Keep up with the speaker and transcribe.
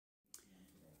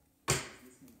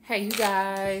Hey, you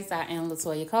guys, I am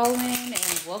Latoya Cohen,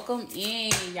 and welcome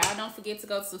in. Y'all don't forget to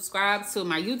go subscribe to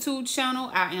my YouTube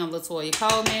channel. I am Latoya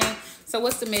Coleman. So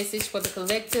what's the message for the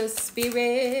collective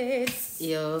spirits?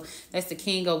 Yeah, that's the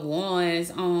King of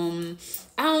Wands.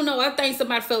 I don't know. I think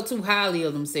somebody felt too highly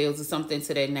of themselves or something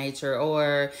to that nature.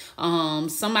 Or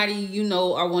somebody, you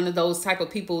know, are one of those type of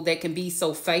people that can be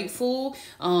so faithful.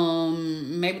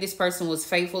 Maybe this person was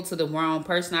faithful to the wrong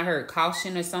person. I heard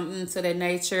caution or something to that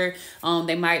nature.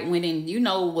 They might went and, you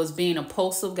know, was being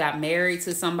impulsive, got married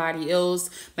to somebody else,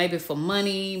 maybe for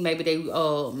money. Maybe they,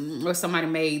 or somebody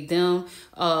made them,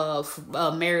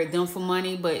 married them for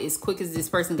money. But as quick as this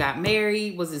person got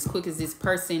married, was as quick as this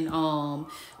person,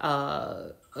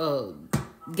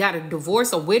 got a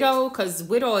divorce, a widow, because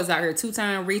widow is out here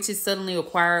 2-time riches suddenly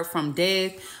acquired from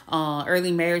death,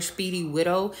 early marriage, speedy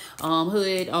widow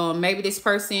hood. Maybe this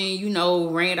person, you know,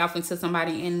 ran off into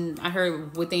somebody, and I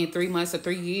heard within 3 months or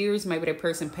 3 years, maybe that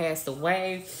person passed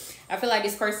away. I feel like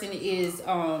this person is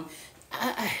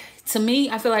to me,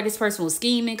 I feel like this person was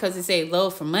scheming because it said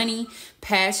love for money,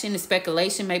 passion, and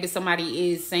speculation. Maybe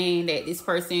somebody is saying that this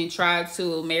person tried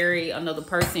to marry another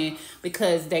person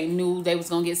because they knew they was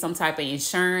going to get some type of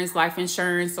insurance, life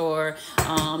insurance, or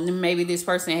maybe this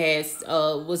person has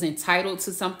was entitled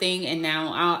to something, and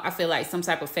now I feel like some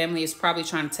type of family is probably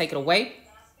trying to take it away.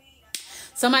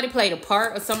 Somebody played a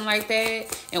part or something like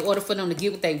that in order for them to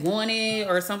get what they wanted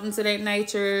or something to that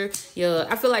nature. Yeah,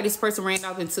 I feel like this person ran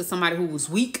off into somebody who was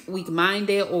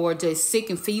weak-minded, or just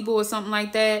sick and feeble or something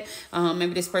like that.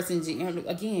 Maybe this person,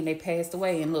 again, they passed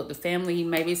away. And look, the family,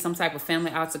 maybe some type of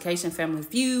family altercation, family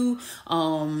feud.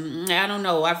 I don't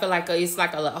know. I feel like it's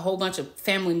like a whole bunch of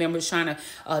family members trying to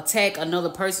attack another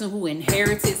person who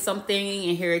inherited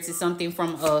something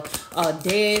from a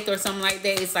death or something like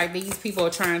that. It's like these people are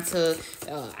trying to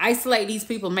isolate these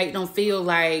people, make them feel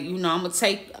like, you know, I'm gonna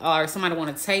take, or somebody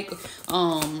want to take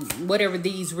whatever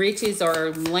these riches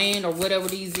or land or whatever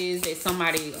these is that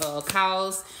somebody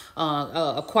caused,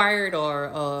 acquired,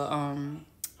 or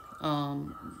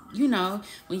you know,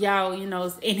 when y'all, you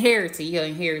know,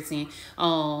 inheriting.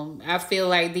 I feel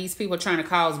like these people are trying to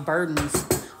cause burdens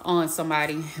on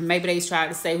somebody. Maybe they tried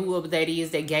to say whoever that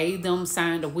is that gave them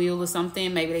signed a will or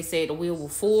something. Maybe they said the will will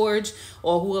forge,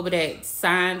 or whoever that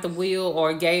signed the will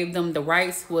or gave them the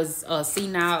rights was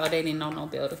senile, or they didn't know no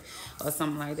better or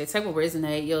something like that. Take what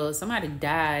resonate. Yo, somebody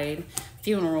died,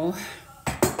 funeral,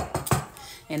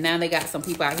 and now they got some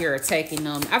people out here attacking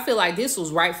them. I feel like this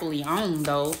was rightfully owned,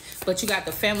 though. But you got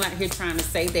the family out here trying to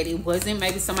say that it wasn't.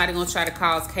 Maybe somebody going to try to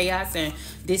cause chaos and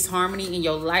disharmony in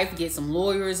your life. Get some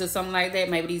lawyers or something like that.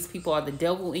 Maybe these people are the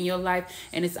devil in your life.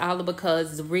 And it's all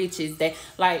because the riches that,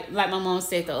 like my mom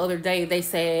said the other day, they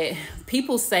said,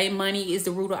 people say money is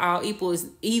the root of all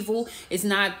evil. It's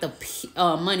not the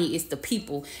money, it's the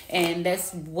people. And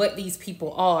that's what these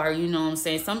people are, you know what I'm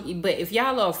saying? But if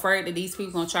y'all are afraid that these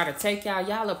people going to try to take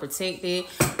y'all are protected.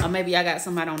 Or maybe y'all got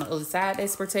somebody on the other side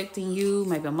that's protecting you.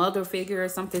 Maybe a mother figure or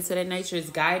something to that nature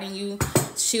is guiding you,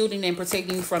 shielding and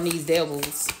protecting you from these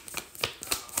devils.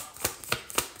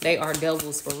 They are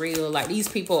devils for real. Like, these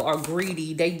people are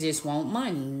greedy. They just want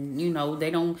money. You know,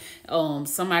 they don't,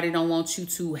 somebody don't want you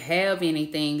to have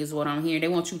anything is what I'm hearing. They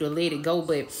want you to let it go.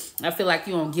 But I feel like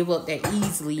you don't give up that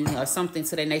easily or something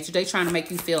to that nature. They trying to make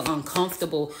you feel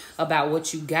uncomfortable about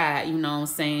what you got. You know what I'm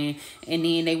saying? And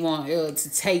then they want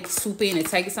to swoop in and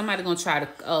take it. Somebody going to try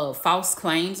to false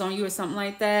claims on you or something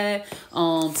like that.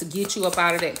 To get you up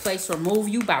out of that place, remove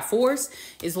you by force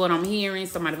is what I'm hearing.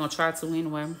 Somebody going to try to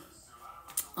anyway.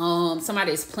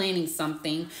 Somebody is planning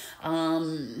something.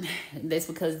 That's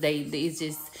because it's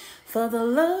just for the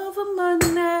love of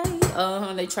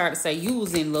money. They try to say you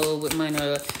was in love with money,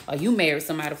 or you married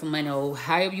somebody for money, or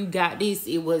however you got this,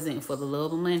 it wasn't for the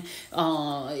love of money.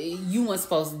 You weren't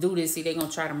supposed to do this. See, they're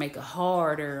gonna try to make it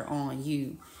harder on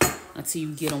you until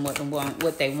you get them what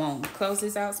they want. Close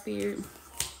this out, spirit.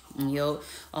 Yo,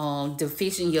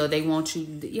 deficient, yo, they want you,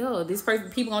 yo, this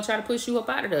person, people gonna try to push you up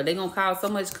out of there. They gonna cause so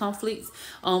much conflicts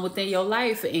within your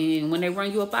life, and when they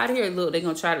run you up out of here, look, they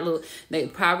gonna try to look, they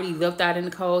probably left out in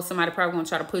the cold. Somebody probably gonna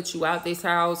try to put you out this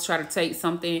house, try to take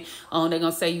something. They're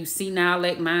gonna say you senile,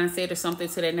 like mindset or something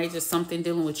to that nature, something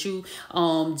dealing with you,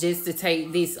 just to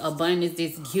take this abundance,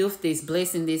 this gift, this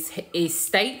blessing, this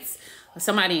estates.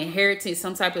 Somebody inherited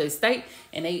some type of estate,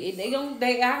 and I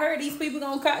heard these people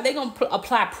gonna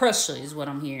apply pressure is what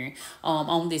I'm hearing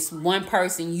on this one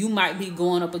person. You might be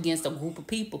going up against a group of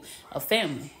people, a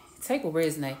family. Take what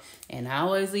resonate, and I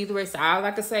always leave the rest. I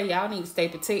like to say, y'all need to stay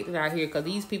protected out here, because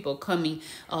these people are coming.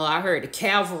 I heard the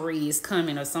cavalry is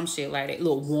coming or some shit like that.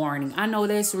 Little warning. I know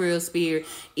that's real, spirit.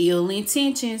 Ill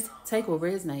intentions. Take what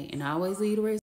resonate, and I always leave the rest.